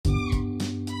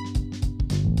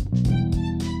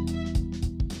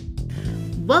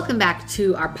Welcome back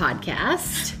to our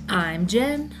podcast. I'm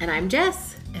Jen. And I'm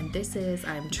Jess. And this is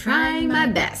I'm Trying My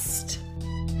Best.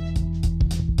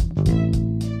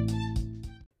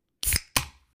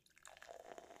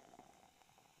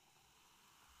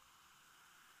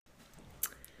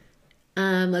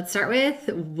 Let's start with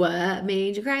what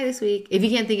made you cry this week. If you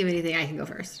can't think of anything, I can go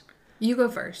first. You go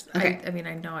first. Okay. I mean,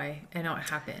 I know it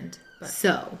happened. But.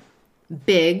 So,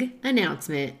 big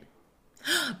announcement.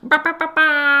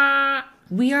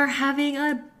 We are having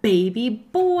a baby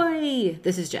boy.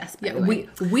 This is Jess. By the way.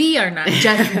 we are not.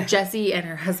 Jessie and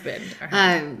her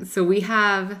husband. So we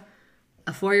have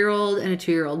a 4-year-old and a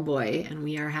 2-year-old boy, and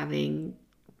we are having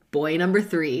boy number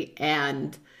 3.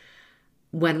 And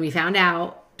when we found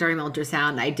out during the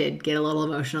ultrasound, I did get a little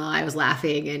emotional. I was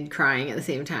laughing and crying at the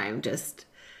same time. Just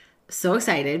so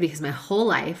excited because my whole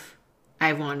life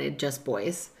I wanted just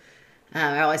boys.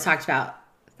 I always talked about,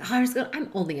 I'm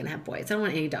only going to have boys. I don't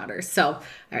want any daughters. So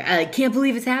I can't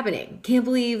believe it's happening. Can't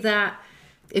believe that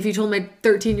if you told my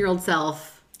 13-year-old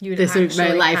self this would be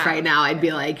my life right now, I'd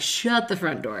be like, shut the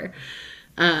front door.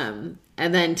 And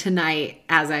then tonight,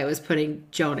 as I was putting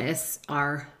Jonas,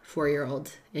 our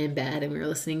 4-year-old, in bed, and we were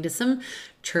listening to some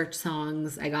church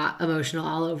songs, I got emotional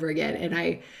all over again.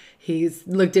 And he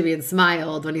looked at me and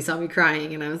smiled when he saw me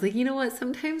crying. And I was like, you know what?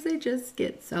 Sometimes I just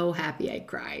get so happy I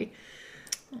cry.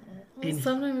 And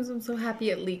sometimes I'm so happy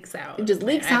it leaks out. It just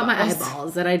leaks out my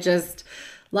eyeballs. And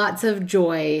lots of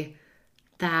joy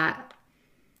that,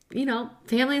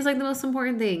 family is like the most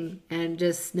important thing. And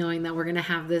just knowing that we're going to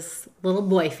have this little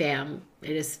boy fam,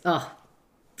 it just,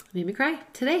 made me cry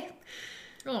today.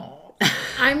 Oh,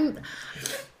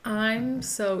 I'm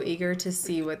so eager to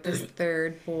see what this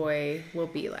third boy will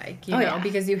be like,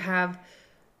 because you have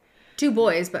 2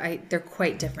 boys, but they're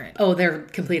quite different. Oh, they're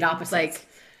complete opposites. Like,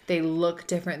 they look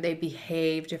different. They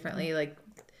behave differently. Like,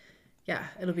 yeah,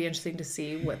 it'll be interesting to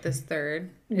see what this third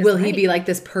is. Will he be like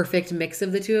this perfect mix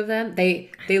of the 2 of them?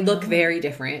 They look very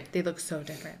different. They look so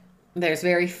different. There's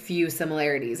very few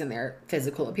similarities in their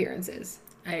physical appearances.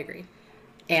 I agree.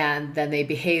 And then they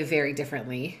behave very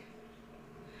differently.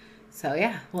 So,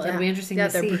 it'll be interesting to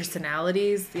see. Yeah, their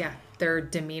personalities. Yeah, their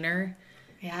demeanor.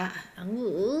 Yeah.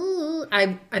 Ooh.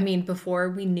 I mean, before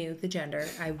we knew the gender,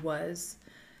 I was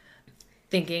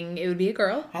thinking it would be a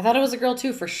girl. I thought it was a girl,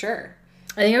 too, for sure.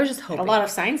 I think I was just hoping. A lot of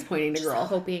signs pointing to girl.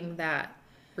 Hoping that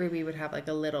Ruby would have, like,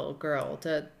 a little girl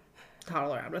to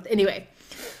toddle around with. Anyway,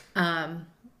 and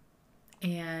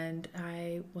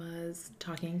I was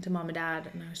talking to mom and dad,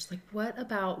 and I was just like, what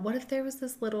if there was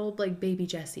this little, like, baby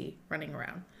Jessie running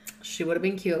around? She would have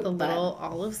been cute. The little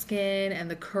olive skin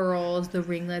and the curls, the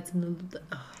ringlets, and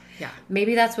yeah.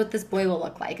 Maybe that's what this boy will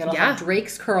look like. It'll have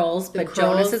Drake's curls, but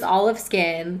Jonas's olive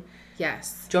skin.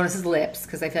 Yes. Jonas's lips,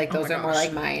 because I feel like those are more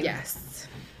like mine. Yes.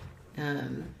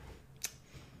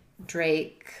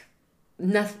 Drake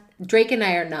and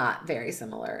I are not very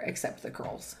similar, except the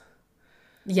curls.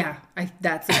 Yeah,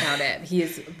 that's about it. He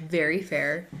is very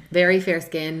fair. Very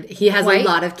fair-skinned. He has a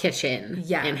lot of kitchen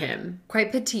in him.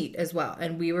 Quite petite as well.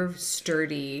 And we were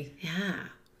sturdy. Yeah.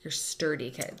 You're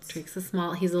sturdy kids. Drake's he's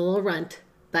a little runt,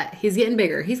 but he's getting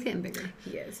bigger. He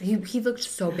is. He looked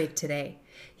so big today.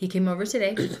 He came over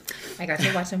today. I got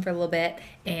to watch him for a little bit,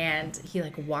 and he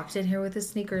walked in here with his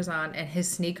sneakers on, and his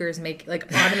sneakers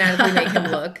automatically make him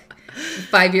look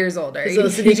 5 years older. His little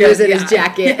sneakers and his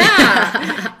jacket.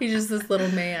 Yeah. He's just this little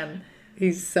man.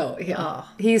 He's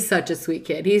such a sweet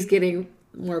kid. He's getting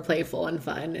more playful and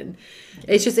fun, and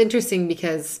it's just interesting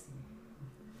because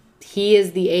he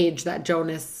is the age that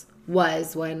Jonas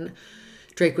was when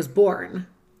Drake was born.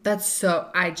 That's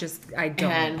so. I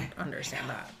don't understand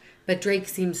that. But Drake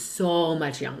seems so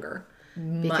much younger.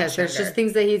 Because there's just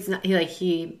things that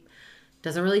he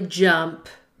doesn't really jump.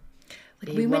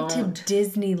 We went to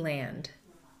Disneyland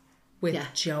with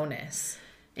Jonas.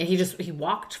 And he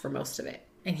walked for most of it.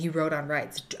 And he rode on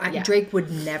rides. Drake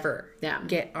would never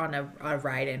get on a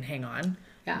ride and hang on.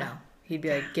 Yeah. No. He'd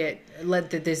be like,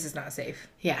 this is not safe.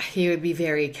 Yeah, he would be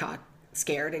very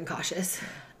scared and cautious.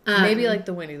 Maybe like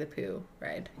the Winnie the Pooh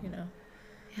ride,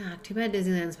 Yeah, too bad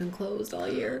Disneyland's been closed all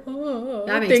year.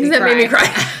 That made me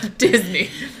cry. Disney.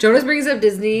 Jonas brings up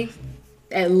Disney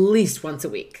at least once a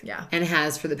week. Yeah. And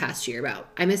has for the past year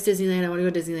I miss Disneyland. I want to go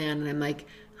to Disneyland. And I'm like,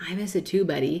 I miss it too,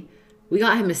 buddy. We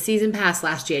got him a season pass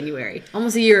last January.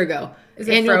 Almost a year ago. Is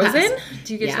it frozen? Pass.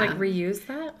 Do you get to reuse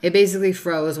that? It basically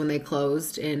froze when they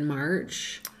closed in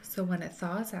March. So when it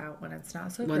thaws out, when it's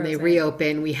not so when they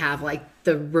reopen, we have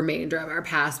the remainder of our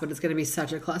pass, but it's going to be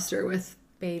such a cluster with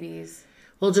babies.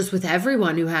 Well, just with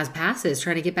everyone who has passes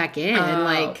trying to get back in.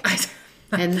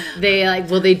 And they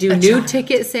will they do new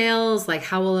ticket sales?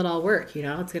 How will it all work?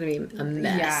 It's going to be a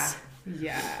mess.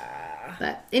 Yeah.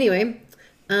 But anyway,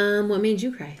 what made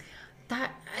you cry?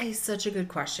 That is such a good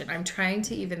question. I'm trying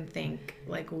to even think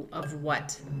like of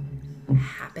what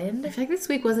happened. I feel like this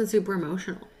week wasn't super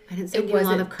emotional. I didn't see It you a lot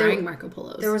wasn't. of crying Marco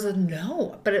Polos. There was a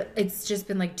no, but it's just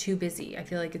been like too busy. I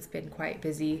feel like it's been quite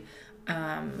busy.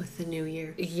 With the new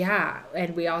year. Yeah,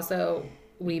 and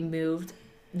we moved.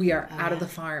 We are out of the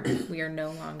farm. We are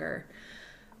no longer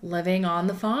living on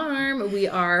the farm. We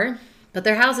are But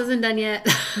their house isn't done yet.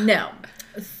 no.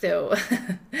 So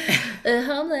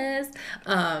homeless.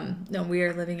 No, we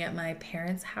are living at my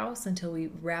parents' house until we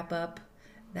wrap up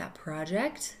that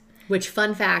project. Which,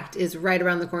 fun fact, is right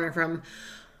around the corner from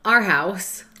our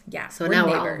house. Yeah. So we're now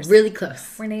neighbors. we're all really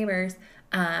close. We're neighbors.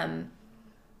 I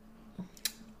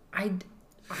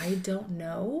don't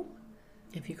know.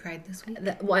 If you cried this week?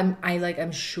 Well,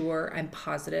 I'm sure, I'm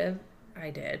positive I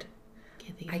did.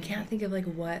 Can't I can't think of like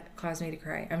what caused me to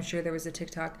cry. I'm sure there was a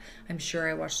TikTok. I'm sure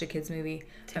I watched a kids movie.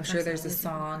 I'm sure there's a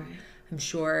song. I'm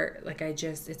sure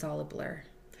it's all a blur.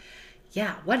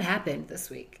 Yeah, what happened this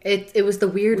week? It was the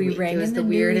weird week. Rang It was in the the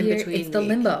weird new in year. between. It's the week.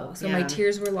 limbo. So my Yeah.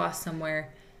 tears were lost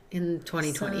somewhere. In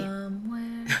 2020.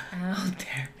 Somewhere out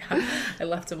there. I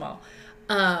left them all.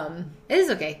 It is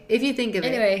okay if you think of it.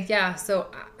 Anyway, yeah. So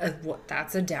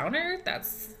that's a downer.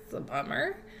 That's a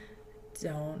bummer.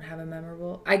 Don't have a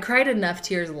memorable. I cried enough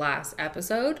tears last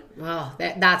episode. Well,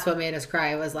 that's what made us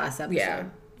cry was last episode. Yeah.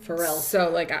 For real. So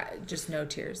like, just no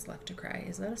tears left to cry.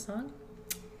 Is that a song?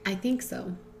 I think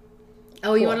so.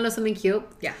 Oh, you Cool. want to know something cute?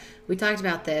 Yeah. We talked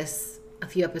about this a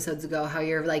few episodes ago, how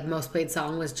your like most played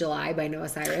song was July by Noah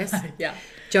Cyrus. Yeah.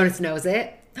 Jonas knows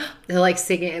it. He'll like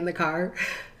sing it in the car.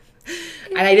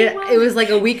 And it was like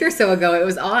a week or so ago, it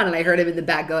was on and I heard him in the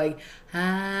back going,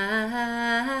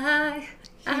 I'm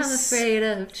afraid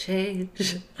of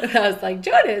change. And I was like,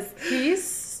 Jonas.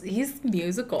 He's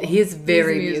musical. He's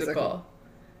very musical.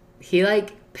 He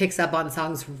like picks up on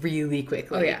songs really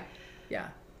quickly. Oh yeah. Yeah.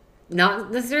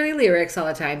 Not necessarily lyrics all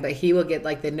the time, but he will get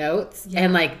like the notes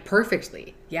and like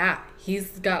perfectly. Yeah.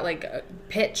 He's got like a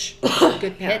pitch,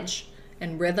 good pitch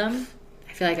and rhythm.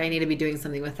 I feel like I need to be doing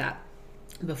something with that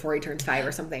before he turns 5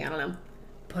 or something. I don't know.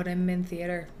 Put him in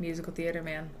theater, musical theater,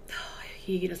 man.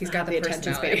 He's got the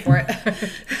attention personality span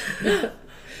for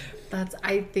it.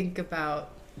 I think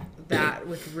about that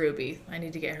with Ruby. I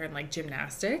need to get her in like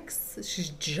gymnastics.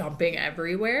 She's jumping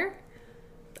everywhere.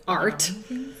 Art.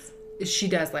 She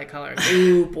does like coloring.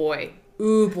 Ooh boy.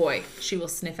 Ooh boy. She will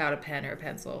sniff out a pen or a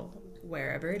pencil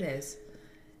wherever it is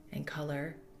and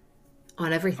color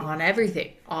On everything. on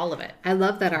everything. All of it. I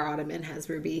love that our ottoman has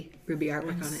Ruby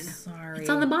artwork on it. Sorry. It's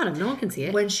on the bottom. No one can see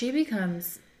it. When she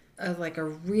becomes like a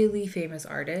really famous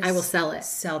artist, I will sell it.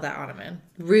 Sell that ottoman.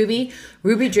 Ruby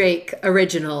Drake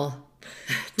original.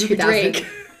 Ruby 2000. Drake.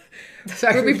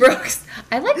 Sorry, Ruby Brooks.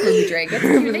 I like Ruby Drake. That's a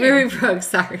cute name. Ruby Brooks.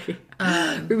 Sorry.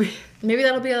 Ruby. Maybe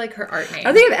that'll be like her art name. I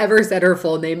don't think I've ever said her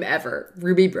full name ever.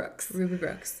 Ruby Brooks. Ruby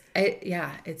Brooks. I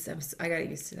got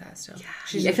used to that still.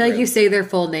 Yeah. I feel like you say their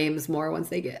full names more once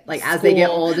they get as they get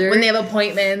older. When they have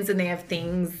appointments and they have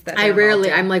things that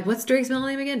I'm like, what's Drake's middle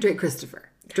name again? Drake Christopher.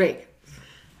 Drake.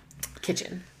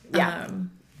 Kitchen. Yeah.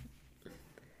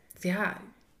 Yeah.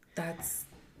 That's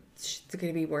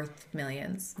going to be worth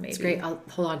millions, maybe. It's great. I'll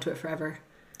hold on to it forever.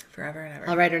 Forever and ever.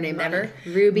 I'll write her name on Never. it.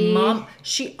 Ruby. Mom.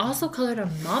 She also colored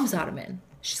on Mom's ottoman.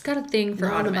 She's got a thing for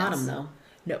Not on the ottomans. bottom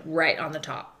though. No, right on the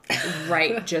top.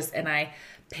 Right. And I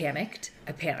panicked.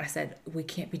 I said, we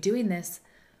can't be doing this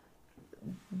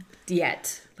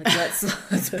yet. Like,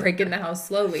 let's break in the house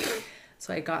slowly.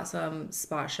 So I got some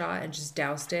Spot Shot and just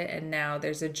doused it. And now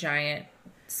there's a giant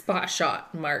Spot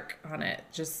Shot mark on it.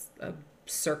 Just a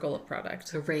circle of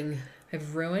product. A ring.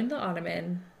 I've ruined the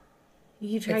ottoman.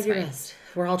 You tried It's your fine. best.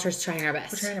 We're all just trying our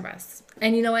best. We're trying our best.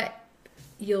 And you know what?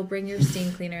 You'll bring your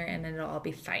steam cleaner and it'll all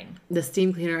be fine. The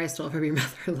steam cleaner I stole from your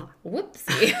mother-in-law.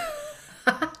 Whoopsie.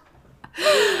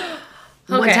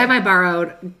 One time I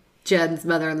borrowed Jen's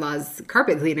mother-in-law's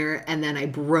carpet cleaner and then I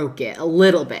broke it a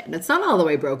little bit. And it's not all the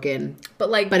way broken.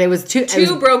 But it was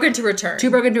too broken to return. Too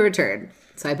broken to return.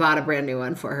 So I bought a brand new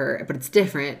one for her. But it's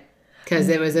different because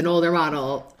it was an older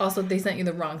model. Also, they sent you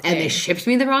the wrong thing. And they shipped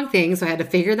me the wrong thing. So I had to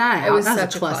figure that out. It was That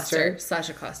such a cluster. Such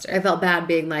a cluster. I felt bad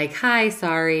being like, hi,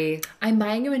 sorry. I'm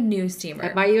buying you a new steamer.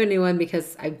 I buy you a new one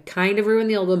because I kind of ruined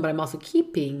the old one, but I'm also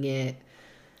keeping it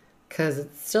because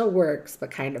it still works, but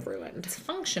kind of ruined. It's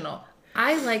functional.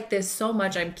 I like this so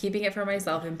much. I'm keeping it for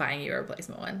myself and buying you a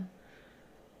replacement one.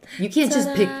 You can't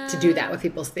just pick to do that with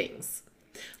people's things.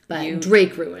 But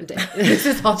Drake ruined it. This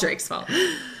is all Drake's fault.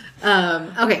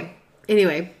 Okay.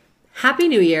 Anyway, Happy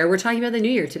New Year. We're talking about the New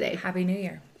Year today. Happy New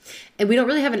Year. And we don't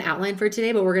really have an outline for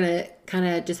today, but we're going to kind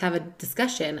of just have a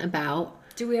discussion about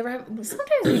Do we ever have? Sometimes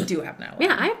we do have now.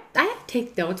 Yeah, I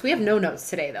take notes. We have no notes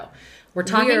today, though. We're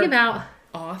talking about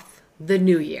off the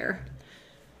new year.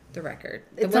 the record.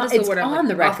 It's What on, is the it's word I'm on like-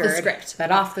 the record. Off the script.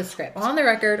 But off the script. On the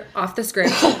record, off the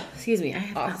script. Excuse me, I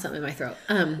have got something in my throat.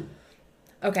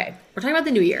 Okay. We're talking about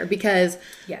the new year because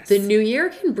Yes. the new year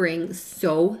can bring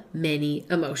so many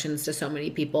emotions to so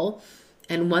many people.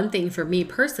 And one thing for me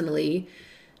personally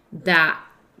that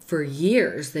for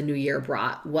years the new year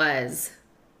brought was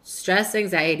stress,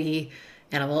 anxiety,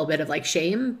 and a little bit of like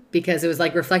shame because it was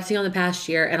like reflecting on the past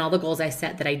year and all the goals I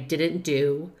set that I didn't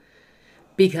do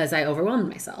because I overwhelmed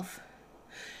myself.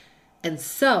 And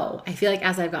so I feel like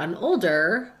as I've gotten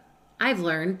older, I've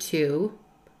learned to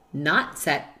not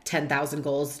set 10,000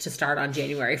 goals to start on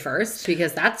January 1st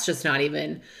because that's just not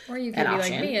even Or you an can be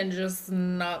option. like me and just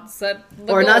not set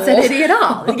the Or goal. not set any at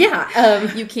all.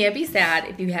 Yeah. You can't be sad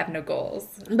if you have no goals.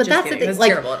 But Just that's kidding. the thing. That's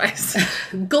Like, terrible advice.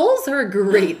 goals are a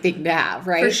great thing to have,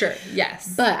 right? For sure.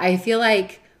 Yes. But I feel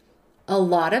like a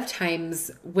lot of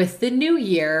times with the new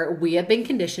year, we have been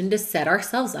conditioned to set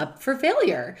ourselves up for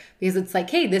failure because it's like,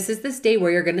 hey, this is this day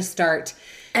where you're going to start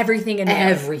Everything in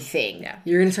everything. Yeah.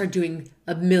 You're going to start doing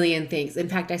a million things. In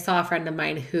fact, I saw a friend of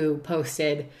mine who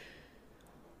posted,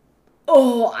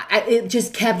 it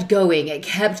just kept going. It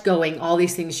kept going. All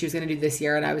these things she was going to do this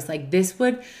year. And I was like, this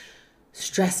would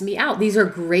stress me out. These are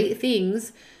great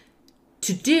things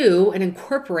to do and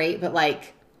incorporate. But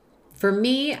like, for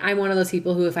me, I'm one of those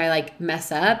people who if I like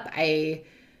mess up, I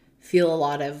feel a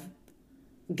lot of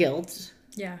guilt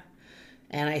Yeah.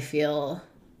 and I feel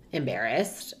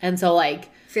embarrassed. And so like,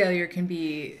 Failure can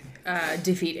be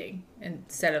defeating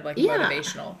instead of like Yeah.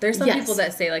 motivational. There's some Yes. people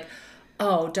that say like,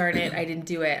 oh, darn it, I didn't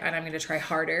do it and I'm going to try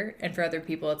harder. And for other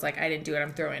people, it's like, I didn't do it,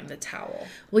 I'm throwing in the towel.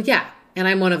 well, yeah. And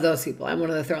I'm one of those people. I'm one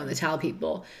of the throw in the towel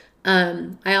people.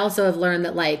 I also have learned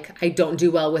that like, I don't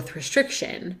do well with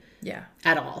restriction Yeah.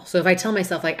 at all. So if I tell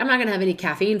myself like, I'm not going to have any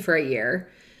caffeine for a year,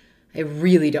 I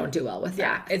really don't do well with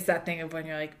Yeah. that. It's that thing of when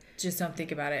you're like, just don't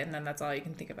think about it. And then that's all you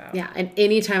can think about. Yeah. And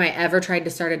anytime I ever tried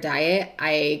to start a diet,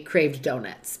 I craved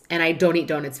donuts. And I don't eat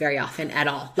donuts very often at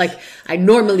all. Like I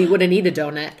normally wouldn't eat a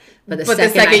donut, but the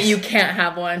second you can't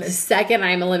have one. the second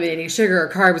I'm eliminating sugar or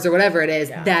carbs or whatever it is,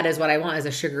 that is what I want is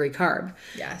a sugary carb.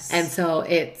 Yes. And so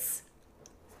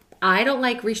I don't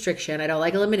like restriction. I don't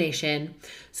like elimination.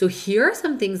 So here are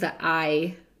some things that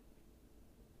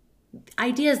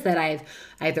ideas that I've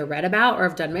either read about or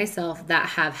have done myself that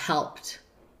have helped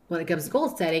when it comes to goal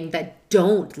setting that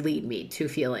don't lead me to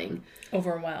feeling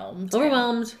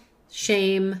overwhelmed,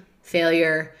 shame,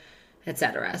 failure,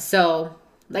 etc. So,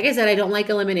 like I said, I don't like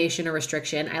elimination or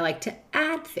restriction. I like to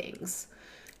add things.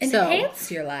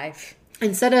 enhance your life.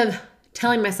 Instead of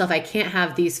telling myself I can't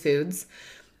have these foods,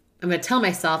 I'm going to tell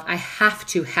myself I have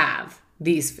to have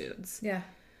these foods. Yeah.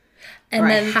 And And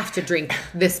I then have to drink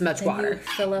this much you water.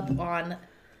 fill up on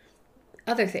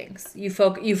other things. You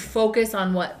focus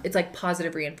on what it's like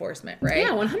positive reinforcement, right? Yeah,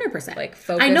 100%. Like,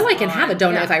 I know I can focus have a on-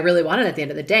 donut yeah. if I really want it at the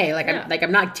end of the day. Like Yeah.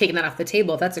 I'm not taking that off the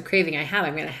table. If that's a craving I have,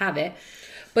 I'm going to have it.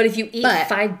 But if you eat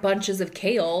 5 bunches of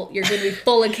kale, you're going to be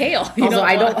full of kale. You Also,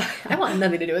 don't I want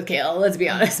nothing to do with kale, let's be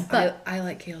honest. But I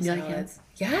like kale You like salads.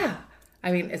 Yeah.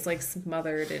 I mean, it's like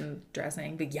smothered in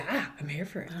dressing, but yeah, I'm here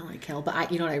for it. I don't like kale,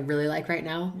 but you know what I really like right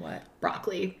now? What?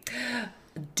 Broccoli.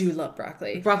 Do love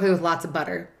broccoli. Broccoli with lots of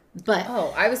butter. But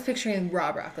Oh, I was picturing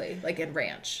raw broccoli, like in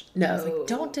ranch. No. I was like,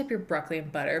 don't dip your broccoli in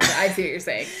butter, but I see what you're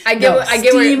saying. I no,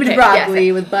 get where steamed okay, broccoli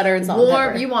yes. with butter and salt and Warm,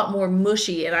 pepper. you want more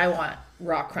mushy, and I want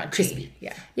raw crunchy. Crispy.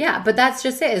 Yeah. Yeah, but that's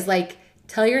just it. Is like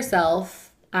tell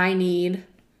yourself I need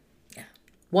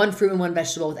one fruit and one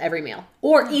vegetable with every meal.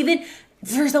 Or even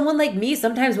for someone like me,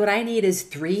 sometimes what I need is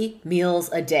 3 meals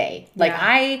a day. Like Yeah.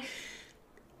 I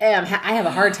have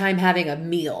a hard time having a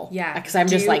meal. Yeah. Because I'm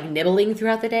Do just you- like nibbling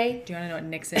throughout the day. Do you want to know what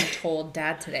Nixon told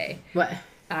Dad today? What?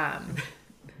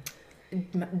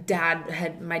 My dad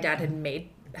had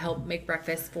helped make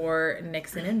breakfast for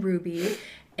Nixon and Ruby,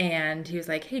 and he was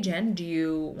like, "Hey Jen, do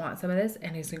you want some of this?"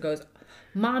 And he goes,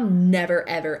 "Mom never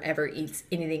ever ever eats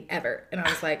anything ever." And I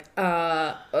was like,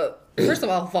 first of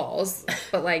all, false,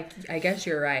 but like I guess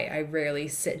you're right. I rarely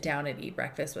sit down and eat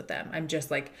breakfast with them. I'm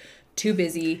just like too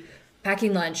busy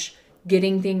packing lunch,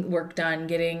 getting work done,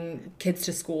 getting kids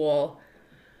to school.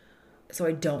 So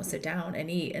I don't sit down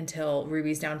and eat until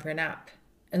Ruby's down for a nap.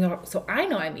 And so I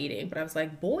know I'm eating, but I was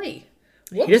like, boy,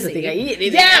 whoopsie. He doesn't think I eat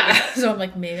anything. Yeah. So I'm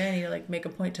like, maybe I need to like make a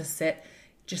point to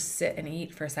just sit and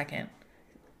eat for a second.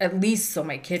 At least so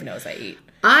my kid knows I eat.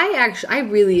 I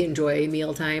really enjoy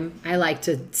mealtime. I like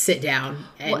to sit down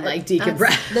and like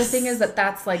decompress. The thing is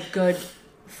that's like good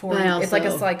for I you. It's like a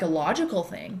also- psychological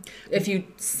thing. If you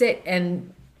sit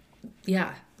and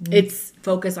It's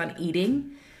focus on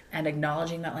eating and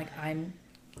acknowledging that, like, I'm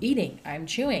eating, I'm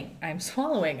chewing, I'm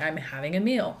swallowing, I'm having a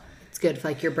meal. it's good for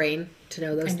like your brain to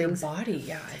know those And things. your body,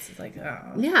 yeah, it's like,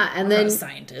 oh, Yeah, and I'm then not a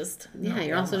scientist. yeah, No,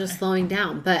 you're am also I? just slowing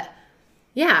down. But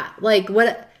yeah, like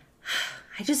what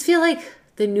I just feel like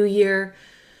the new year,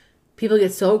 people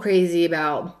get so crazy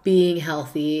about being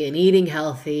healthy and eating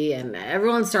healthy, and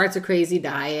everyone starts a crazy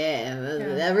diet,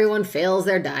 and everyone fails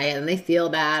their diet, and they feel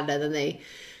bad, and then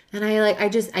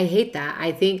I hate that.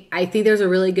 I think there's a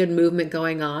really good movement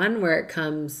going on where it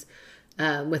comes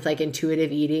with like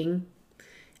intuitive eating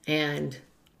and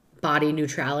body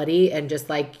neutrality, and just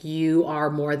like you are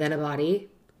more than a body.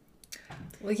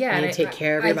 Well, yeah, And take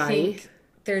care of your body. think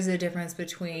there's a difference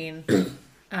between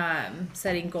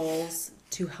setting goals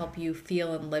to help you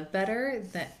feel and live better,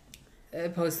 that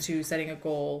opposed to setting a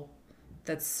goal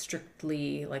that's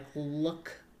strictly like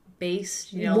look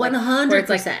based. You know, 100%. Where it's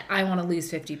like, I want to lose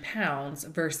 50 pounds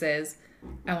versus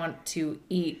I want to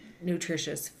eat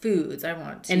nutritious foods. I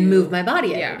want to And move my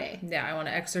body every day. Yeah, I want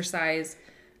to exercise.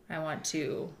 I want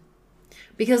to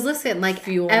Because listen, like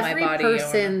fuel my every body.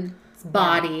 person's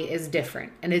body is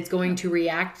different, and it's going to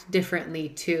react differently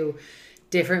to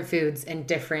different foods and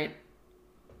different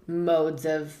modes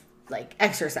of like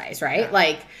exercise, right? Yeah.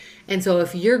 Like, and so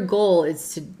if your goal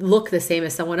is to look the same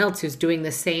as someone else who's doing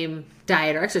the same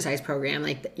diet or exercise program,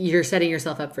 like you're setting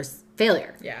yourself up for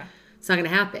failure. Yeah. It's not going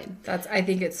to happen. I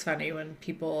think it's funny when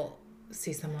people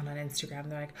see someone on Instagram,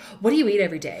 they're like, what do you eat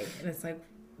every day? And it's like,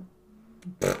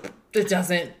 it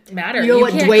doesn't matter. You know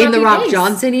what can't Dwayne The Rock copy-paste.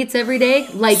 Johnson eats every day?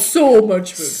 Like So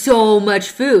much food. so much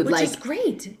food. Which like is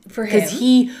great for him. because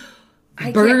he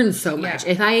I burns can't- so much.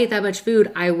 yeah. If I ate that much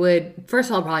food, I would, first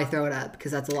of all, probably throw it up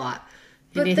because that's a lot.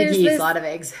 But And I think there's he eats this- a lot of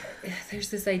eggs. There's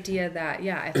this idea that,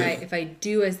 if I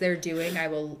do as they're doing, I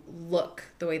will look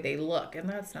the way they look. And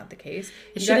that's not the case.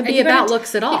 It shouldn't be about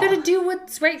looks at all. You got to do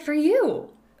what's right for you.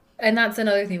 And that's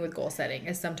another thing with goal setting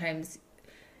is sometimes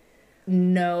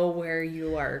know where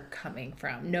you are coming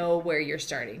from. Know where you're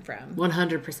starting from.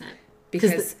 100%.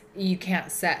 Because you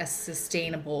can't set a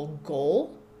sustainable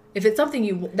goal. If it's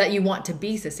something that you want to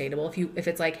be sustainable, if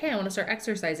it's like, hey, I want to start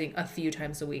exercising a few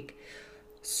times a week,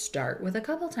 start with a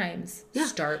couple times. Yeah.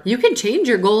 Start. You can change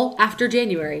your goal after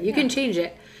January. You can change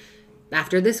it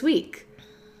after this week.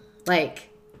 Like,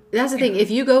 that's the thing. If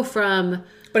you go from...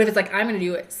 But if it's like, I'm going to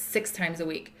do it 6 times a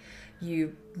week,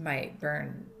 you might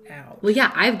burn out. Well,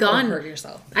 yeah, I've gone... Or hurt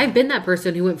yourself. I've been that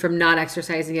person who went from not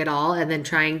exercising at all and then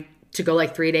trying to go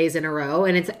like 3 days in a row.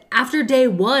 And it's after day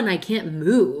 1, I can't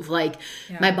move. Like,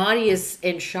 my body is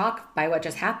in shock by what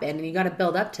just happened. And you got to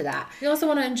build up to that. You also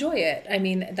want to enjoy it. I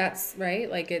mean, that's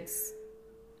right. Like I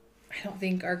don't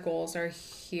think our goals are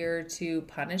here to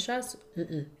punish us.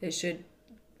 Mm-mm. It should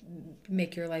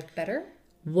make your life better.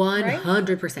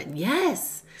 100%.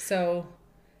 Yes. So...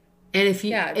 And if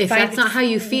that's not how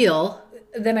you feel...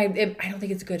 Then I don't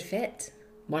think it's a good fit.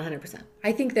 100%.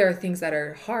 I think there are things that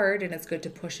are hard and it's good to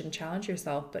push and challenge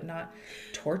yourself, but not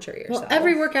torture yourself. Well,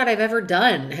 every workout I've ever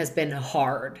done has been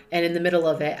hard. And in the middle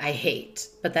of it, I hate.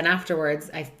 But then afterwards,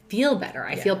 I feel better.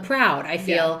 I feel proud. I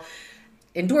feel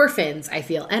endorphins. I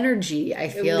feel energy. I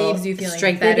feel it leaves you feeling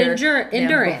strength better and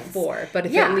endurance. Before. But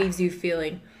if it leaves you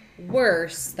feeling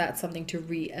worse, that's something to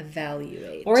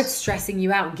reevaluate. Or it's stressing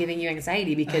you out and giving you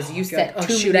anxiety because you set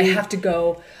too I many... have to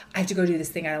go do this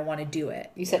thing. I don't want to do it.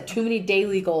 You set too many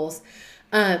daily goals.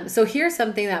 So here's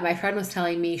something that my friend was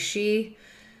telling me. She,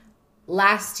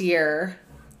 last year,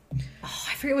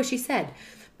 I forget what she said,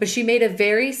 but she made a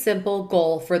very simple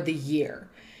goal for the year.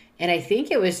 And I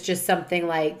think it was just something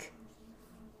like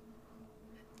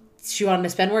she wanted to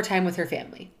spend more time with her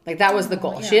family. Like that was the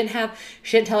goal. Yeah.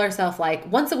 She didn't tell herself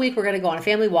like once a week we're going to go on a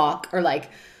family walk, or like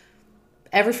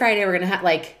every Friday we're going to have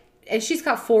like, and she's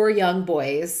got 4 young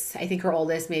boys. I think her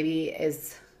oldest maybe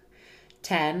is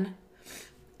 10.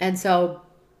 And so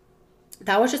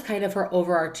that was just kind of her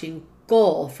overarching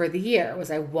goal for the year,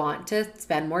 was I want to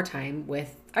spend more time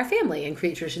with our family and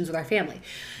create traditions with our family.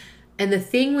 And the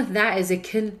thing with that is it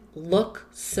can look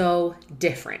so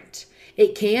different.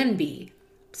 It can be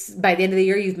by the end of the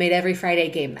year, you've made every Friday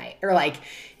game night, or like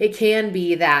it can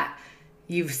be that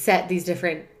you've set these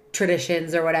different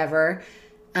traditions or whatever.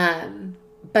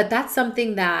 But that's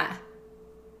something that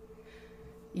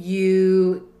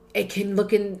it can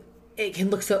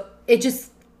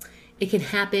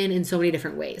happen in so many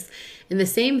different ways. And the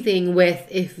same thing with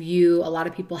a lot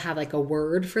of people have like a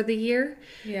word for the year.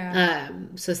 Yeah.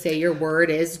 So say your word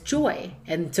is joy.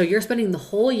 And so you're spending the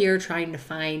whole year trying to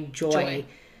find joy.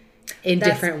 In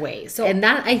different ways. And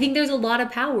that, I think there's a lot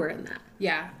of power in that.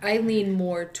 Yeah. I lean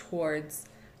more towards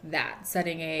that,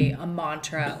 setting a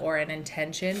mantra or an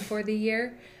intention for the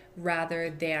year rather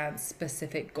than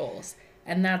specific goals.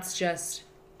 And that's just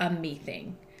a me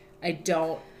thing.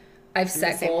 I've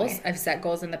set goals. I've set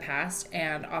goals in the past,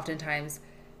 and oftentimes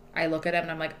I look at them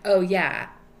and I'm like, oh yeah.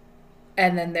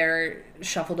 And then they're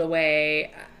shuffled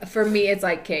away. For me, it's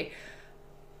like, okay,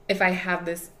 if I have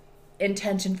this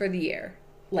intention for the year,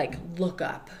 like look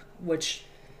up, which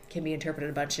can be interpreted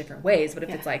a bunch of different ways. But if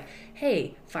it's like,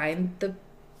 hey, find the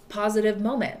positive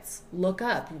moments, look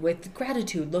up with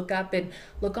gratitude, look up and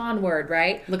look onward,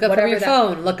 right? Look up from your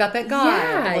phone, look up at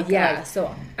God. Yeah.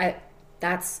 So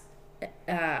that's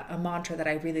a mantra that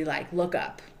I really like, look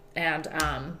up. And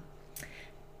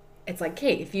it's like,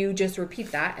 okay, if you just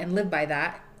repeat that and live by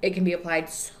that, it can be applied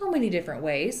so many different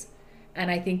ways. And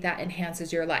I think that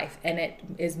enhances your life. And it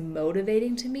is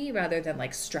motivating to me rather than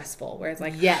like stressful, where it's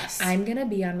like, yes, I'm going to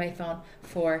be on my phone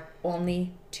for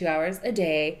only 2 hours a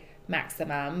day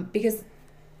maximum. Because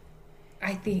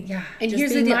I think, and just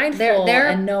here's being the deal. mindful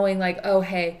and knowing like, oh,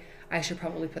 hey, I should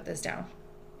probably put this down.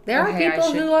 There are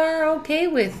people who are okay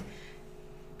with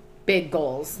big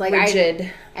goals. Like rigid.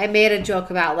 I made a joke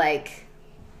about like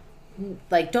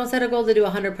don't set a goal to do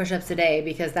 100 push-ups a day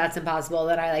because that's impossible.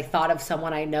 Then I like thought of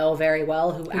someone I know very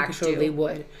well who actually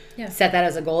would set that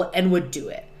as a goal and would do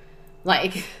it.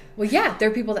 Like, well, yeah,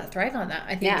 there are people that thrive on that.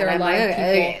 I think there are a lot of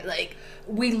people like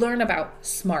we learn about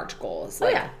SMART goals.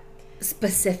 Like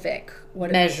specific,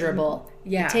 measurable,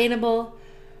 attainable.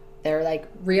 They're like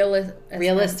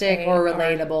realistic or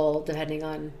relatable, depending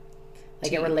on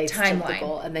like it relates to the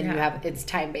goal. And then you have it's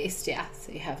time based. Yeah,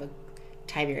 so you have a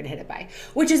time you're gonna hit it by,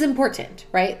 which is important,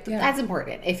 right? That's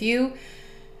important. If you,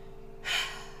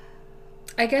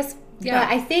 I guess, but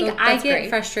I think I get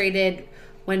frustrated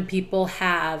when people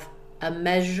have a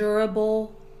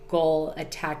measurable goal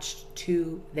attached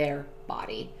to their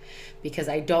body, because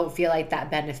I don't feel like that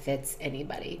benefits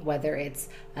anybody, whether it's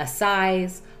a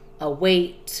size, a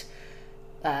weight,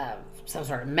 some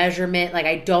sort of measurement. Like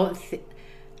I don't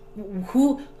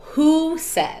who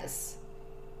says.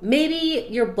 Maybe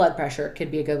your blood pressure could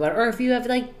be a good one. Or if you have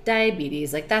like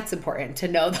diabetes, like that's important to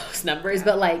know those numbers.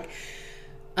 But like,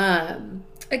 again,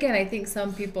 I think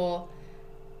some people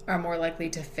are more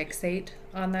likely to fixate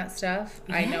on that stuff.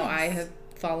 Yes. I know I have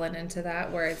fallen into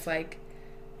that where it's like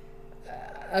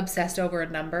obsessed over a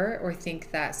number or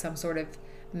think that some sort of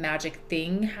magic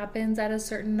thing happens at a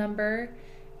certain number.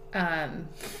 And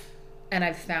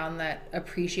I've found that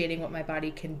appreciating what my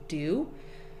body can do,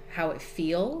 how it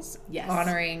feels,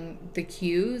 honoring the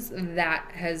cues,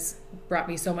 that has brought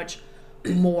me so much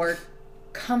more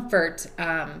comfort.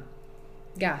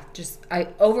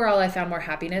 Overall I found more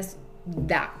happiness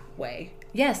that way.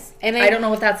 Yes. And I don't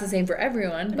know if that's the same for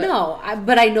everyone. But. No,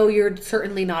 but I know you're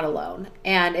certainly not alone.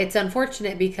 And it's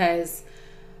unfortunate because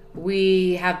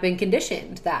we have been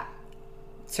conditioned that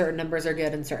certain numbers are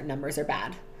good and certain numbers are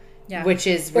bad. Yeah. Which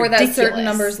is ridiculous. Or that certain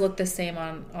numbers look the same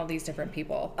on all these different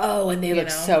people. Oh, and they look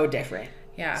so different.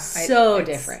 Yeah. So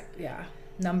different. Yeah.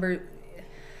 Number.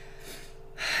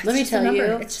 Let me tell you.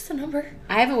 It's just a number.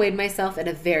 I haven't weighed myself in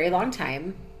a very long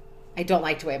time. I don't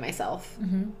like to weigh myself.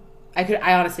 Mm-hmm.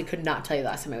 I honestly could not tell you the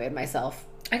last time I weighed myself.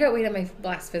 I got weighed at my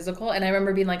last physical, and I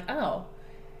remember being like, oh,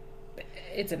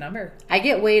 it's a number. I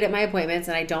get weighed at my appointments,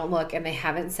 and I don't look, and they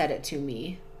haven't said it to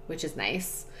me, which is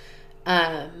nice.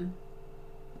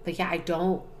 But yeah, I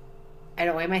don't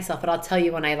weigh myself. But I'll tell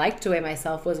you, when I liked to weigh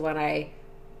myself was when I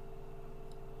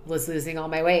was losing all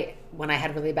my weight, when I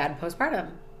had really bad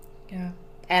postpartum. Yeah.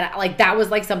 And like that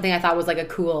was like something I thought was like a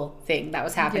cool thing that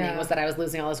was happening, was that I was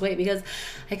losing all this weight because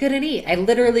I couldn't eat. I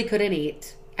literally couldn't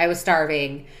eat. I was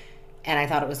starving. And I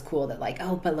thought it was cool that like,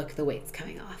 oh, but look, the weight's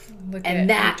coming off. And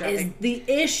that is the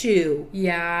issue.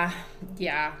 Yeah.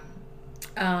 Yeah.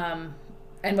 And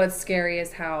what's scary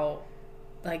is how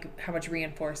much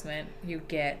reinforcement you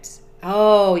get.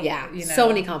 Oh, yeah. So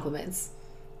many compliments.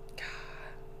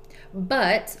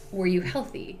 But were you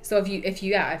healthy? So if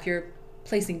you're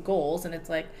placing goals and it's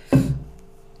like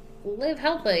live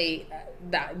healthy,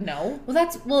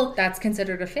 that's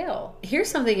considered a fail. Here's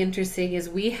something interesting is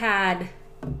we had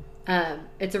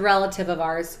it's a relative of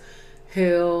ours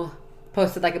who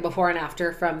posted like a before and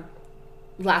after from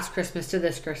last Christmas to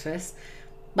this Christmas,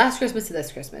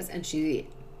 and she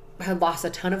had lost a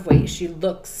ton of weight. She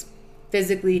looks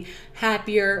physically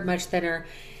happier, much thinner.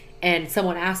 And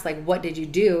someone asked, like, what did you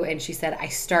do? And she said, I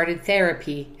started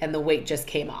therapy and the weight just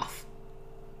came off.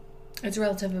 It's a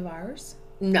relative of ours?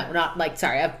 No, not like,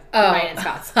 sorry, Ryan and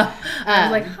Scott's. I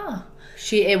was like, huh.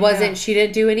 She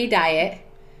didn't do any diet.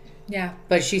 Yeah.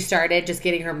 But she started just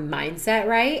getting her mindset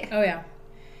right. Oh, yeah.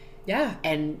 Yeah.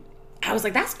 And I was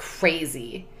like, that's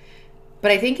crazy.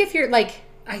 But I think if you're like...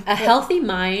 A healthy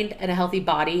mind and a healthy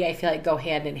body, I feel like, go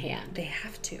hand in hand. They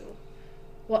have to.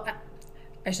 Well,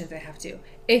 I shouldn't say have to.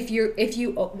 If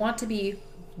you want to be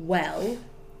well,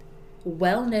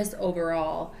 wellness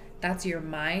overall, that's your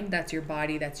mind, that's your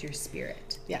body, that's your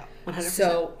spirit. Yeah, 100%.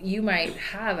 So you might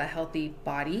have a healthy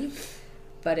body,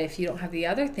 but if you don't have the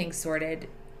other things sorted,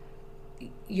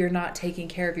 you're not taking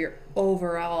care of your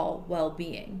overall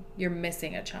well-being. You're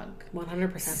missing a chunk.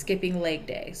 100%. Skipping leg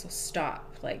day. So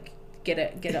stop. Like, get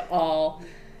it all.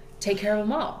 Take care of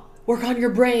them all. Work on your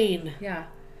brain. Yeah.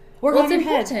 Work Well, on it's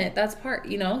your important. head. That's part,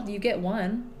 you get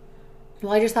one.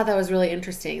 Well, I just thought that was really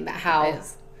interesting, that how...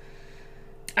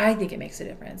 I think it makes a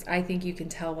difference. I think you can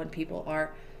tell when people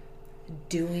are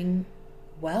doing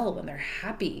well, when they're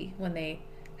happy, when they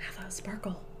have that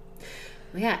sparkle.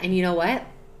 Yeah, and you know what?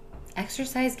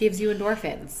 Exercise gives you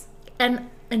endorphins. And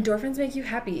endorphins make you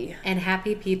happy. And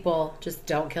happy people just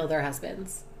don't kill their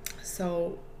husbands.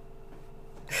 So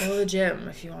go to the gym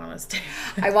if you want to stay.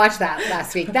 I watched that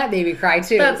last week. That made me cry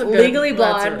too. That's Legally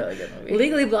Blonde. That's a really good movie.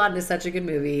 Legally Blonde is such a good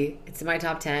movie. It's in my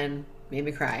top 10. Made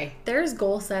me cry. There's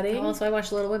goal setting. Also, I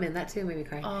watched Little Women. That too made me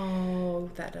cry. Oh,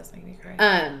 that does make me cry.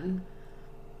 I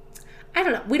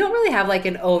don't know. We don't really have like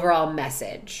an overall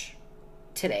message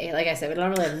today. Like I said, we don't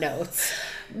really have notes.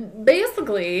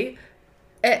 Basically,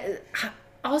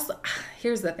 also,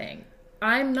 here's the thing.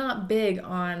 I'm not big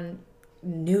on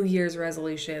New Year's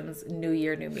resolutions, New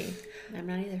Year, New Me. I'm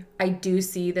not either. I do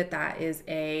see that is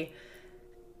a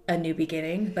new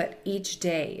beginning, but each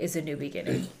day is a new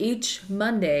beginning. Each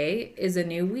Monday is a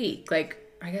new week. Like,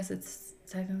 I guess it's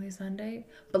technically Sunday,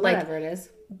 but like whatever it is.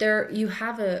 You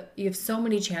have so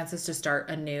many chances to start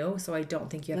anew, so I don't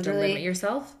think you have Literally, to limit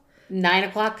yourself. 9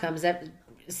 o'clock comes up.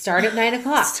 Start at 9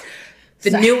 o'clock.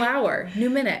 The new hour, new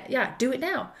minute. Yeah, do it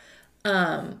now.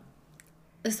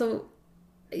 So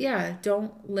yeah,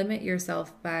 don't limit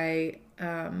yourself by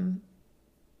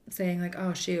saying like,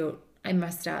 oh shoot, I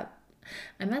messed up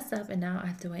and now I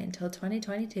have to wait until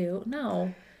 2022.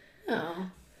 No.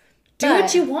 Do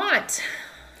what you want.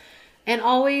 And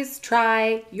always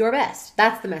try your best.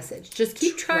 That's the message. Just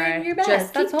keep trying your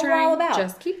best. That's what we're all about.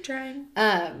 Just keep trying.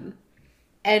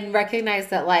 And recognize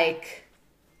that like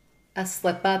a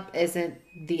slip up isn't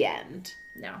the end.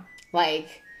 No.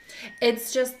 Like,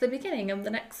 it's just the beginning of the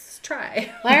next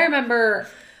try. I remember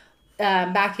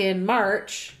back in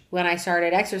March when I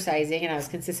started exercising and I was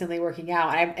consistently working out.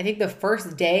 I think the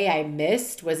first day I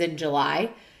missed was in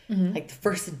July. Mm-hmm. Like the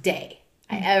first day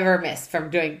I ever missed from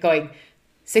going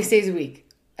 6 days a week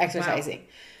exercising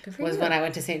was when I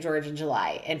went to St. George in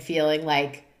July and feeling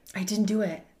like I didn't do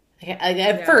it.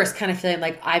 At first kind of feeling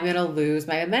like I'm going to lose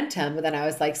my momentum. But then I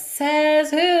was like, says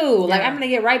who? Yeah. Like I'm going to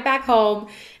get right back home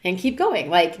and keep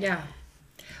going. Like, yeah.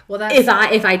 Well, that's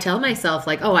if I tell myself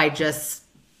like, oh, I just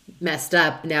messed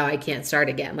up. Now I can't start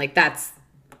again. Like that's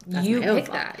you my own pick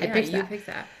fault. that. I Yeah, picked you that. pick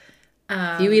that.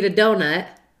 If you eat a donut,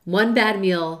 one bad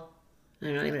meal,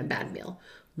 not even a bad meal,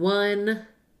 one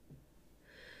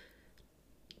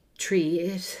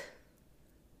treat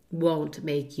won't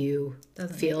make you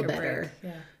feel better.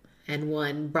 Yeah. And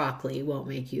one broccoli won't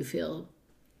make you feel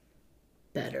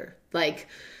better. Like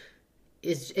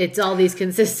it's all these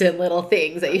consistent little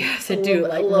things that you have to do.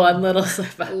 Like one little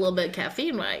slip up. A little bit of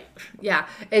caffeine might. Yeah.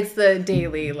 It's the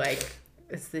daily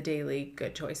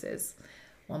good choices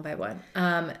one by one.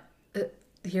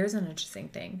 Here's an interesting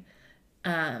thing.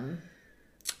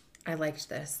 I liked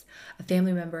this. A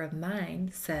family member of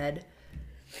mine said,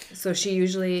 so she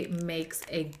usually makes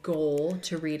a goal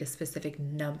to read a specific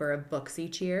number of books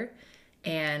each year.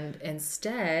 And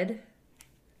instead,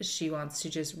 she wants to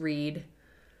just read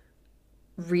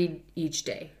each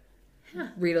day. Yeah.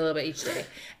 Read a little bit each day.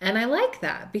 And I like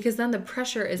that because then the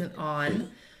pressure isn't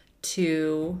on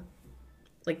to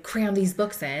like cram these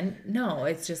books in. No,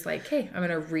 it's just like, hey, I'm going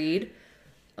to read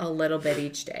a little bit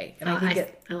each day. And I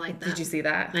like that. Did you see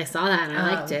that? I saw that and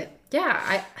I liked it.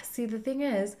 Yeah. I see. The thing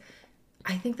is,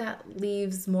 I think that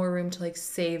leaves more room to like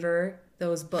savor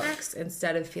those books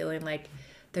instead of feeling like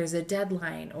there's a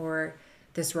deadline or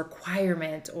this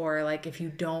requirement or like if you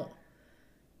don't,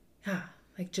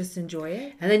 like just enjoy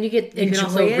it. And then you can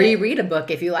also reread a book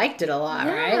if you liked it a lot,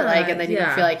 right? Like, and then you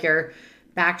don't feel like you're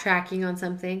backtracking on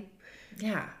something.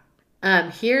 Yeah. I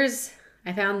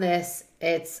found this.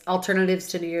 It's alternatives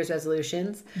to New Year's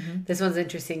resolutions. Mm-hmm. This one's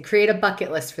interesting. Create a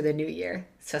bucket list for the new year.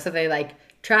 So something like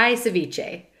try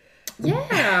ceviche.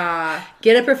 Yeah.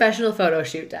 Get a professional photo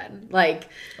shoot done. Like,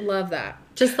 love that.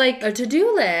 Just like a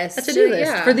to-do list. A to-do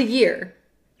list for the year.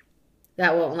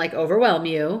 That won't like overwhelm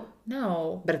you.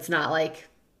 No. But it's not like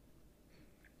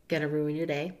gonna ruin your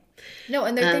day. No,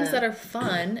 and there are things that are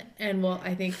fun and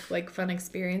I think like fun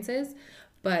experiences,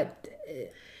 But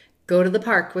Go to the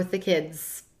park with the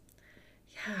kids.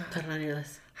 yeah, Put it on your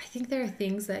list. I think there are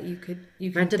things that you can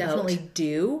Rent a boat. definitely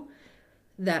do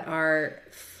that are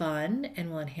fun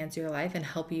and will enhance your life and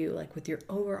help you like with your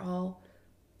overall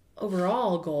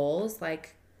goals,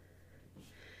 like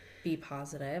be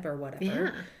positive or whatever.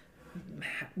 Yeah.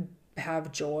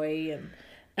 Have joy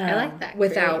and I like that.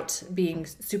 without being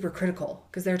super critical,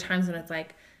 because there are times when it's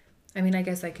like, I mean, I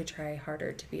guess I could try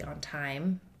harder to be on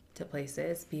time to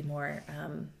places, be more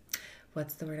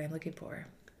what's the word I'm looking for,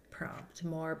 prompt,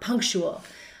 more punctual.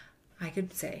 I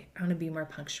could say I want to be more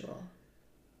punctual,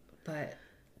 but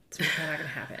it's probably not gonna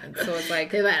happen. So it's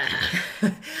like,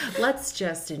 let's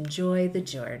just enjoy the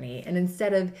journey, and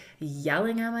instead of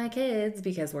yelling at my kids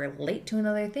because we're late to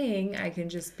another thing, I can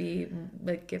just be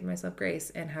like, give myself grace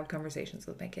and have conversations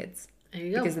with my kids. There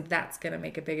you go. Because that's gonna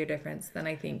make a bigger difference than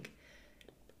I think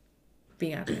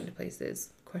being out into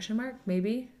places. Question mark?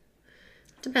 Maybe.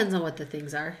 Depends on what the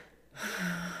things are.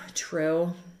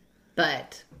 True.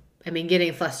 But, I mean,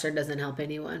 getting flustered doesn't help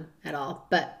anyone at all.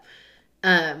 But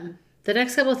the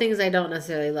next couple of things I don't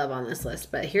necessarily love on this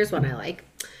list, but here's one I like.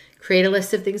 Create a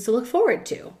list of things to look forward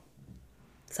to.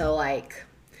 So, like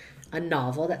a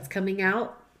novel that's coming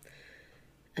out,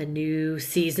 a new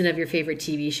season of your favorite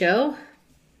TV show.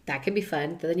 That could be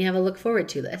fun. But then you have a look forward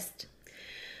to list.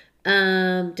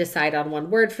 Decide on one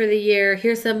word for the year.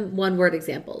 Here's some one word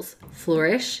examples: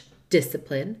 flourish,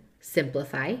 discipline,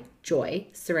 simplify, joy,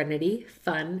 serenity,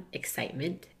 fun,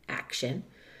 excitement, action.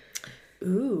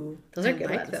 Ooh, Those are I good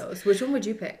like ones. those. Which one would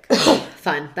you pick?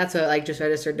 Fun. That's what like just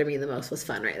registered to me the most, was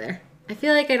fun right there. I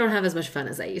feel like I don't have as much fun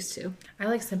as I used to. I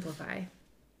like simplify.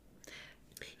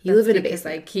 You live in a because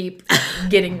basement. I keep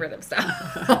getting rid of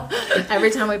stuff. Every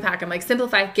time we pack, I'm like,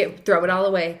 simplify, throw it all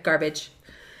away, garbage.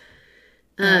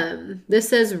 This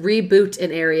says reboot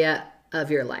an area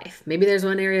of your life. Maybe there's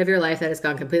one area of your life that has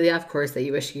gone completely off course that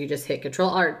you wish you just hit Control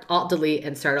Alt Delete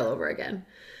and start all over again.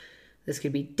 This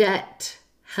could be debt,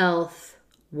 health,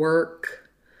 work.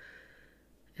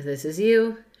 If this is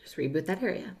you, just reboot that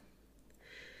area.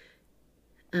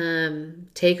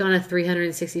 Take on a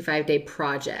 365-day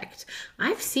project.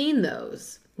 I've seen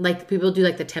those. Like people do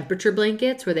like the temperature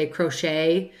blankets where they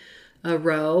crochet a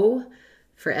row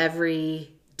for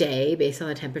every day based on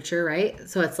the temperature, right?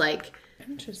 So it's like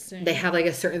Interesting. they have like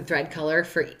a certain thread color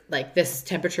for like this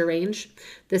temperature range.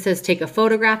 This says take a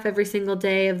photograph every single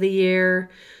day of the year.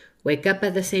 Wake up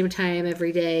at the same time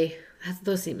every day.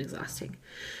 Those seem exhausting.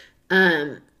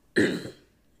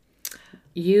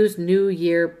 Use New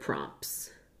Year prompts.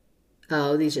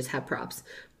 Oh, these just have prompts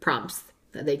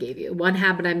that they gave you. One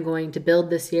habit I'm going to build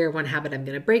this year. One habit I'm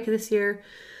going to break this year.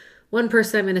 One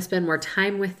person I'm going to spend more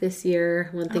time with this year.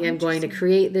 One thing I'm going to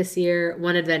create this year.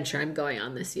 One adventure I'm going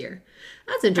on this year.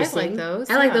 That's interesting. I like those.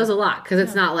 I like those a lot because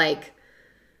it's not like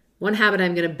one habit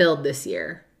I'm going to build this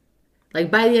year.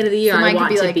 Like by the end of the year, I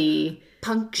want to be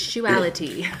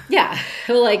punctuality. Yeah.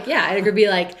 Well, like, yeah, it could be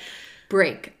like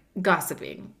Break.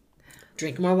 Gossiping.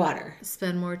 drink more water.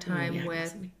 Spend more time yeah,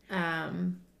 with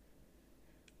Spend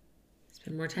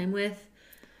more time with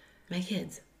my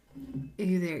kids. there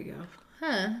you go.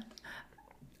 Huh.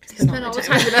 Spend all the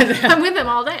time with them. I'm with them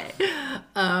all day.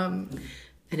 An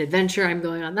adventure I'm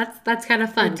going on. That's kind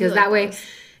of fun because like that way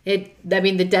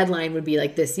those. the deadline would be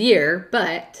like this year,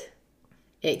 but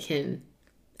it can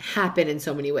happen in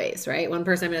so many ways, right? One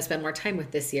person I'm going to spend more time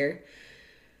with this year.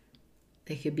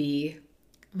 They could be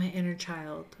my inner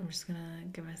child. I'm just gonna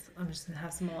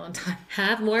have some alone time.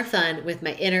 have more fun with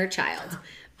my inner child.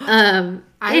 I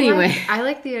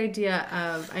like the idea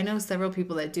of, I know several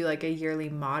people that do like a yearly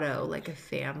motto, like a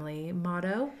family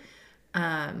motto.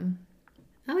 Oh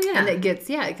yeah. And it gets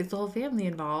the whole family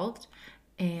involved.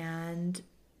 And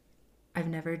I've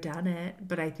never done it,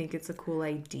 but I think it's a cool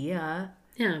idea.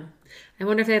 Yeah. I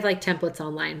wonder if they have like templates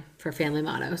online for family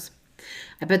mottos.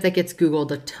 I bet that gets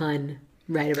Googled a ton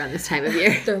right around this time of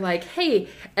year. They're like, hey,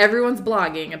 everyone's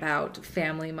blogging about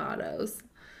family mottos.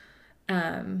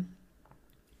 But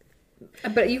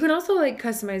you can also like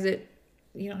customize it.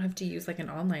 You don't have to use like an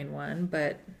online one,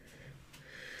 but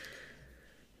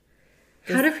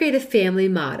How to create a family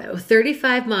motto.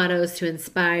 35 mottos to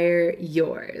inspire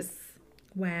yours.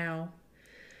 wow.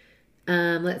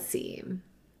 Let's see.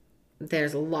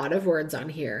 There's a lot of words on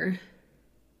here.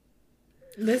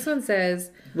 This one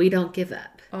says, We don't give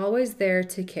up. always there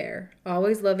to care,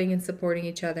 always loving and supporting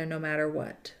each other no matter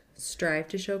what. Strive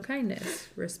to show kindness,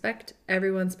 respect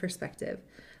everyone's perspective,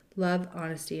 love,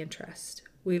 honesty, and trust.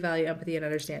 We value empathy and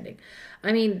understanding.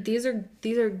 I mean, these are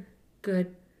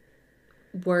good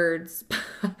words,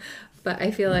 but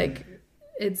I feel like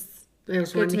it's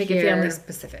There's good one to make here. it family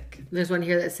specific. There's one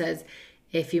here that says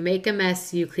If you make a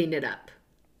mess, you clean it up.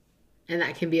 And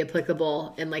that can be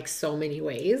applicable in like so many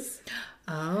ways.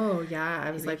 Oh, yeah.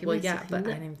 I was like, well, yeah, but I clean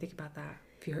it didn't even think about that.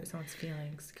 If you hurt someone's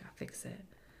feelings, you gotta fix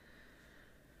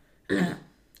it.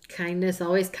 Kindness,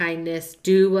 always kindness.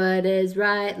 Do what is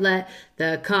right. Let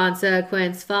the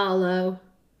consequence follow.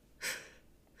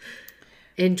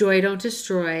 Enjoy, don't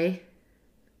destroy.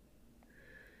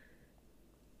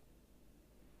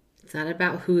 It's not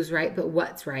about who's right, but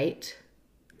what's right.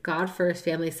 God first,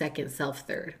 family second, self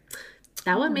third.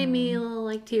 That one made me a little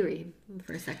like teary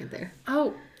for a second there.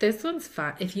 Oh, this one's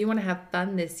fun. If you want to have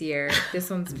fun this year, this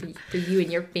one's for you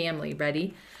and your family.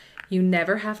 Ready? You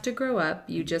never have to grow up.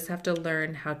 You just have to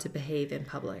learn how to behave in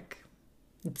public.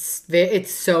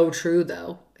 It's so true,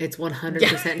 though. It's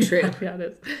 100% true. Yeah,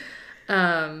 it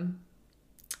is.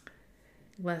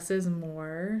 Less is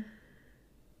more.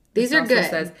 These This are also good.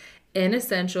 says, in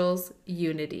essentials,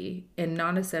 unity. In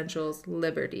non-essentials,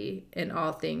 liberty. In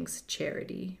all things,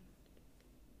 charity.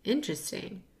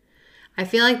 Interesting. I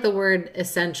feel like the word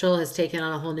essential has taken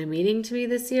on a whole new meaning to me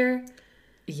this year.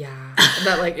 Yeah,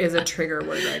 that like is a trigger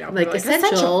word right now. Like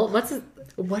essential.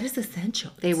 What is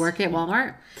essential? They work at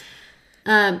Walmart.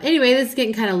 Anyway, this is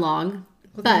getting kind of long.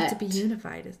 Well, but they have to be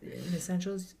unified. In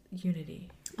essentials, unity.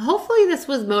 Hopefully this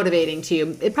was motivating to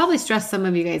you. It probably stressed some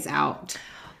of you guys out.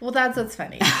 Well, that's what's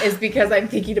funny. Is because I'm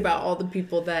thinking about all the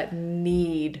people that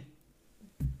need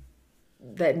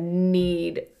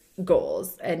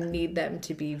goals and need them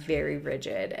to be very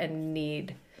rigid and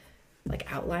need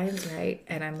like outlines, right?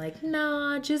 And I'm like,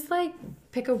 nah, just like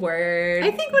pick a word.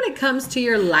 I think when it comes to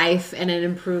your life and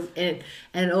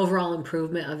an overall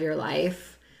improvement of your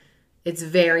life, it's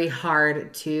very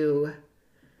hard to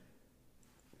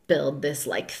build this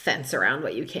like fence around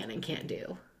what you can and can't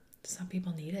do. Some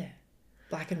people need it.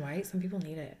 Black and white, some people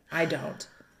need it. I don't.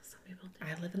 Some people do.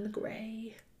 I live in the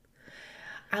gray.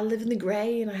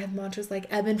 And I have mantras like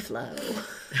ebb and flow.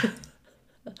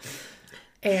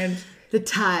 And The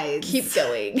tides. keep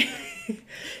going.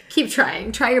 Keep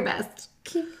trying. Try your best.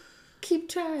 Keep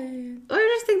trying.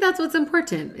 I just think that's what's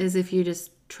important is if you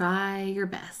just try your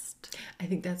best. I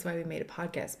think that's why we made a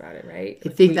podcast about it, right? I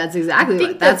think that's exactly think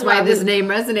what. That's that's why why this we- name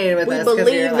resonated with We us. 'cause we were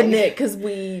believe in like, it because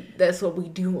that's what we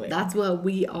do. That's what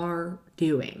we are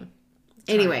doing.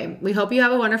 Anyway, we hope you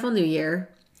have a wonderful new year.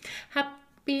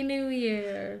 Happy New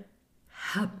Year.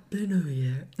 Happy New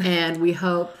Year. And we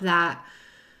hope that,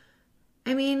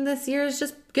 this year is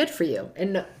just good for you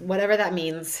and whatever that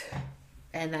means.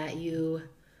 And that you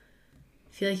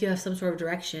feel like you have some sort of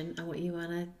direction on what you want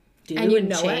to do And you and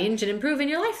know change and improve in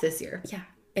your life this year. Yeah.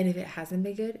 And if it hasn't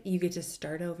been good, you get to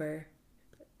start over.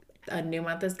 A new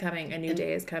month is coming. A new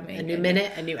day is coming. A new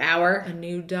minute, a new hour, A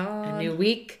new dawn. a new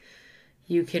week.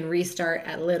 You can restart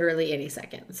at literally any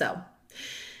second. So,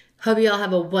 hope you all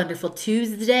have a wonderful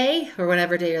Tuesday or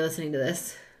whatever day you're listening to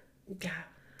this. Yeah.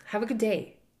 Have a good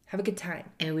day. Have a good time.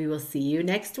 And we will see you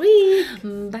next week.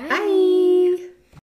 Bye. Bye.